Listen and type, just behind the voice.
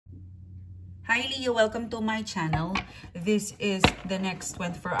Hi Leo, welcome to my channel. This is the next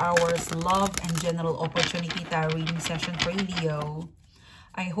 24 hours love and general opportunity tarot reading session for you, Leo.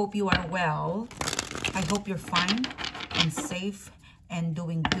 I hope you are well. I hope you're fine and safe and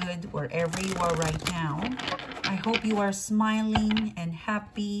doing good wherever you are right now. I hope you are smiling and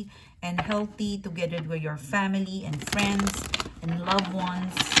happy and healthy together with your family and friends and loved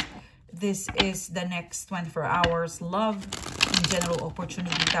ones. This is the next 24 hours love and general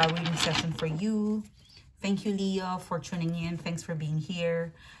opportunity tarot reading session for you. Thank you, Leo, for tuning in. Thanks for being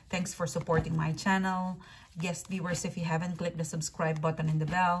here. Thanks for supporting my channel. Guest viewers, if you haven't clicked the subscribe button and the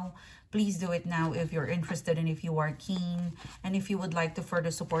bell, please do it now if you're interested and if you are keen. And if you would like to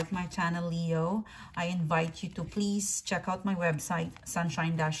further support my channel, Leo, I invite you to please check out my website,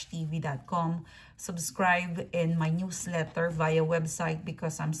 sunshine-tv.com. Subscribe in my newsletter via website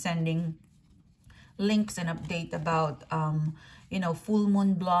because I'm sending links and update about full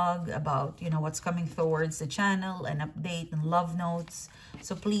moon blog, about what's coming towards the channel, and update and love notes.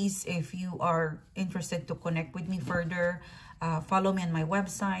 So please, if you are interested to connect with me further, follow me on my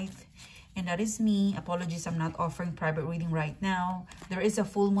website. And that is me. Apologies, I'm not offering private reading right now. There is a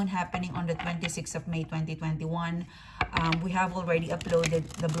full moon happening on the 26th of May 2021. We have already uploaded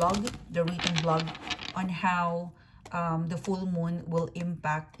the blog, the written blog, on how the full moon will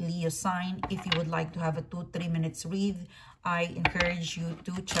impact Leo sign. If you would like to have a 2-3 minutes read, I encourage you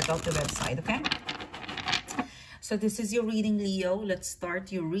to check out the website, okay? So this is your reading, Leo. Let's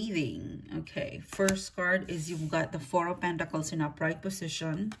start your reading. Okay, first card is you've got the Four of Pentacles in upright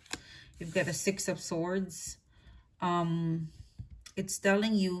position. You've got a Six of Swords. It's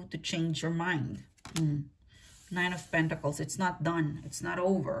telling you to change your mind. Nine of Pentacles. It's not done. It's not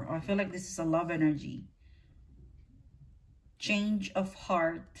over. I feel like this is a love energy. Change of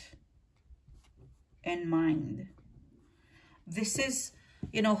heart and mind. This is,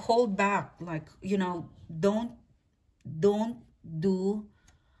 hold back. Like, don't do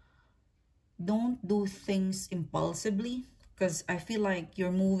things impulsively, because I feel like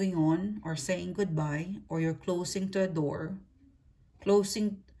you're moving on or saying goodbye, or you're closing to a door.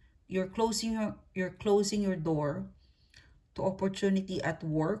 You're closing your door to opportunity at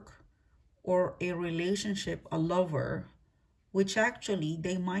work or a relationship, a lover, which actually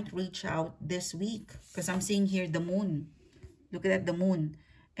they might reach out this week, because I'm seeing here the moon. Look at that, the moon,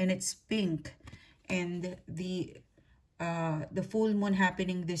 and it's pink, and the full moon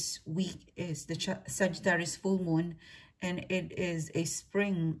happening this week is the Sagittarius full moon, and it is a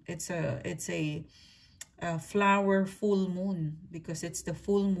spring. It's a flower full moon, because it's the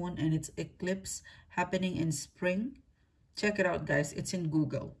full moon and it's eclipse happening in spring. Check it out, guys. It's in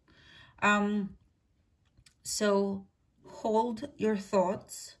Google. So hold your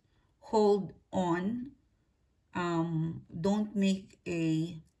thoughts, hold on. Don't make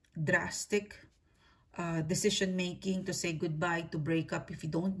a drastic decision making to say goodbye, to break up if you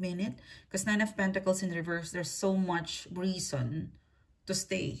don't mean it, because Nine of Pentacles in reverse, there's so much reason to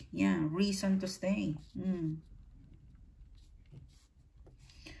stay. Yeah, reason to stay.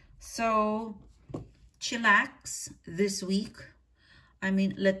 So chillax this week. I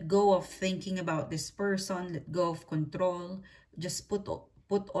mean, let go of thinking about this person, let go of control. Just put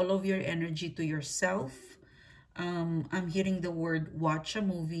all of your energy to yourself. I'm hearing the word watch a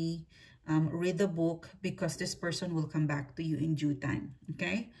movie, read a book, because this person will come back to you in due time,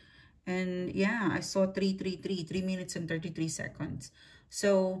 okay? And yeah, I saw 3 minutes and 33 seconds.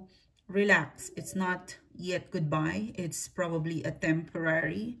 So relax. It's not yet goodbye. It's probably a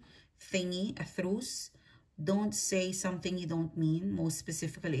temporary thingy, a truce. Don't say something you don't mean. Most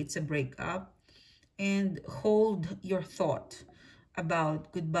specifically, it's a breakup. And hold your thought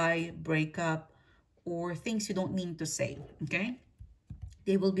about goodbye, breakup, or things you don't mean to say, okay?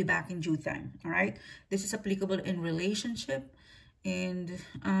 They will be back in due time, all right? This is applicable in relationship, and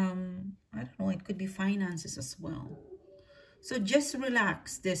I don't know, it could be finances as well. So just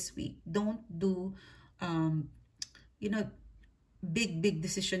relax this week. Don't do, big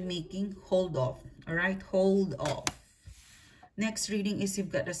decision making. Hold off, all right? Hold off. Next reading is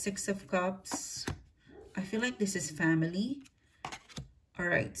you've got the Six of Cups. I feel like this is family. All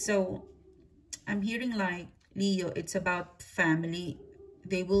right, so I'm hearing like, Leo, it's about family.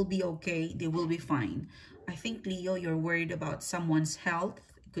 They will be okay. They will be fine. I think, Leo, you're worried about someone's health.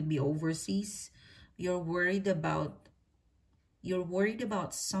 It could be overseas. You're worried about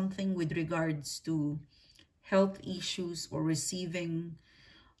something with regards to health issues, or receiving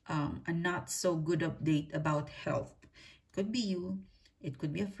a not so good update about health. It could be you. It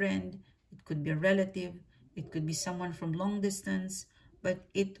could be a friend. It could be a relative. It could be someone from long distance. But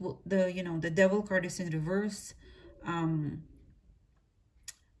it will, the Devil card is in reverse.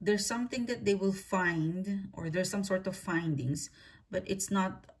 there's something that they will find, or there's some sort of findings, but it's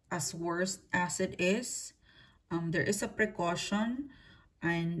not as worse as it is. There is a precaution,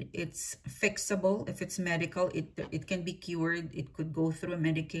 and it's fixable. If it's medical, it can be cured. It could go through a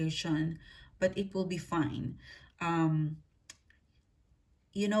medication, but it will be fine.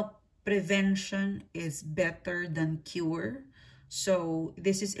 You know, prevention is better than cure. So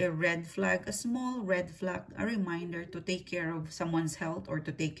this is a red flag, a small red flag, a reminder to take care of someone's health, or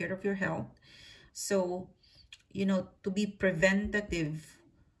to take care of your health. So, you know, to be preventative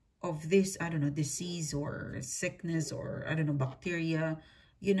of this, I don't know, disease or sickness, or I don't know, bacteria,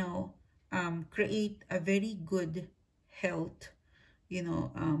 you know, create a very good health, you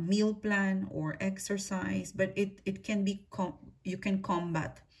know, meal plan or exercise. But it can be, you can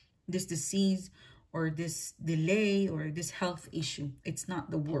combat this disease, or this delay, or this health issue. It's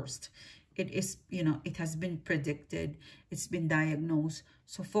not the worst. It is, you know, it has been predicted, it's been diagnosed.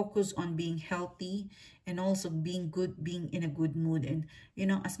 So focus on being healthy, and also being good, being in a good mood, and, you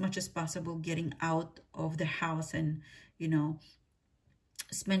know, as much as possible, getting out of the house, and, you know,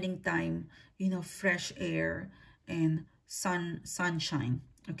 spending time, you know, fresh air and sunshine.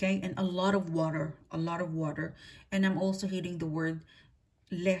 Okay, and a lot of water, a lot of water. And I'm also hearing the word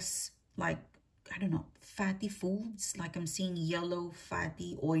less, like, I don't know, fatty foods. Like I'm seeing yellow,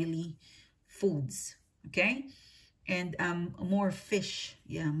 fatty, oily foods. Okay, and more fish.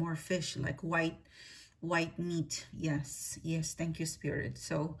 Yeah, more fish, like white meat. Yes, yes, thank you, Spirit.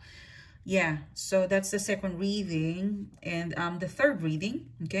 So yeah, so that's the second reading. And the third reading,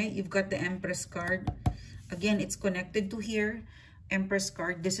 okay, you've got the Empress card. Again, it's connected to here. Empress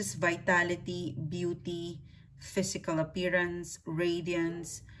card, this is vitality, beauty, physical appearance,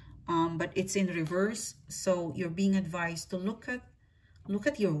 radiance, but it's in reverse. So you're being advised to look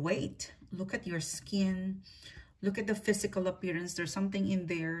at your weight, look at your skin, look at the physical appearance. There's something in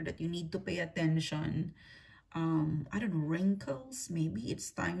there that you need to pay attention. I don't know, wrinkles, maybe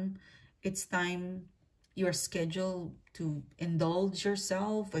it's time you're scheduled to indulge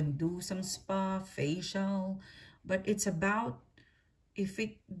yourself and do some spa, facial. But it's about,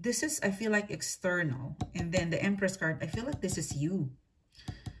 this is, I feel like, external. And then the Empress card, I feel like this is you.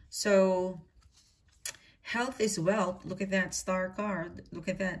 So health is wealth. Look at that star card. Look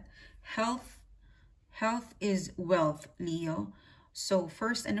at that. Health is wealth, Leo. So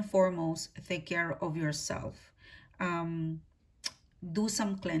first and foremost, take care of yourself. Do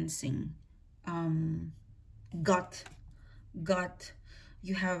some cleansing. Gut,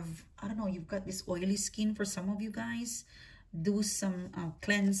 you have, I don't know, you've got this oily skin for some of you guys. Do some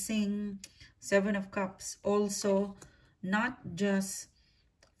cleansing. Seven of Cups, also not just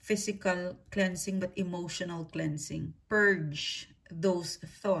physical cleansing, but emotional cleansing. Purge those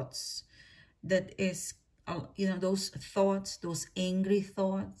thoughts that is, you know, those thoughts, those angry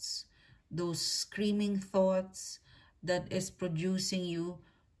thoughts, those screaming thoughts that is producing you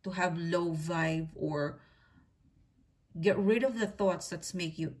to have low vibe. Or get rid of the thoughts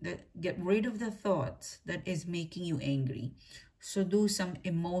get rid of the thoughts that is making you angry. So do some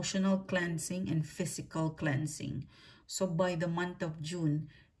emotional cleansing and physical cleansing. So by the month of June,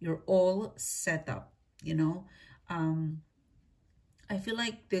 you're all set up, you know. I feel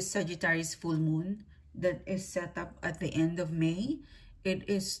like this Sagittarius full moon that is set up at the end of May, it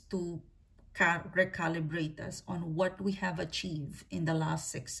is to recalibrate us on what we have achieved in the last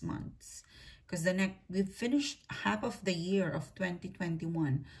 6 months. Because we've finished half of the year of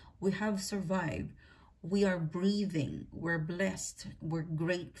 2021. We have survived. We are breathing. We're blessed. We're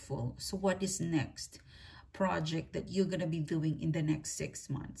grateful. So what is next? Project that you're going to be doing in the next 6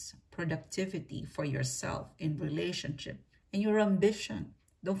 months. Productivity for yourself, in relationship, and your ambition.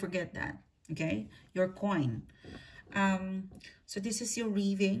 Don't forget that. Okay? Your coin. So this is your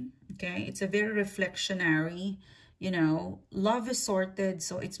reading. Okay? It's a very reflectionary. You know, love is sorted,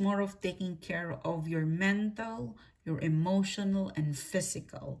 so it's more of taking care of your mental, your emotional, and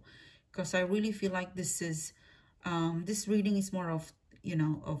physical. Because I really feel like this is, this reading is more of, you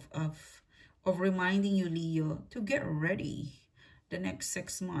know, of reminding you, Leo, to get ready. The next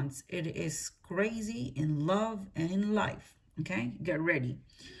 6 months, it is crazy in love and in life. Okay, get ready.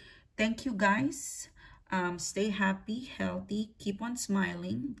 Thank you, guys. Stay happy, healthy, keep on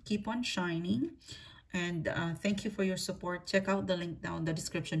smiling, keep on shining. And thank you for your support. Check out the link down the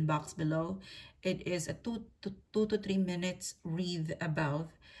description box below. It is a 2 to 3 minutes read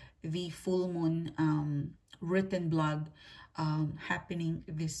about the full moon written blog happening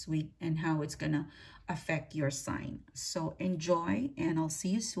this week and how it's gonna affect your sign. So enjoy, and I'll see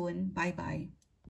you soon. Bye bye.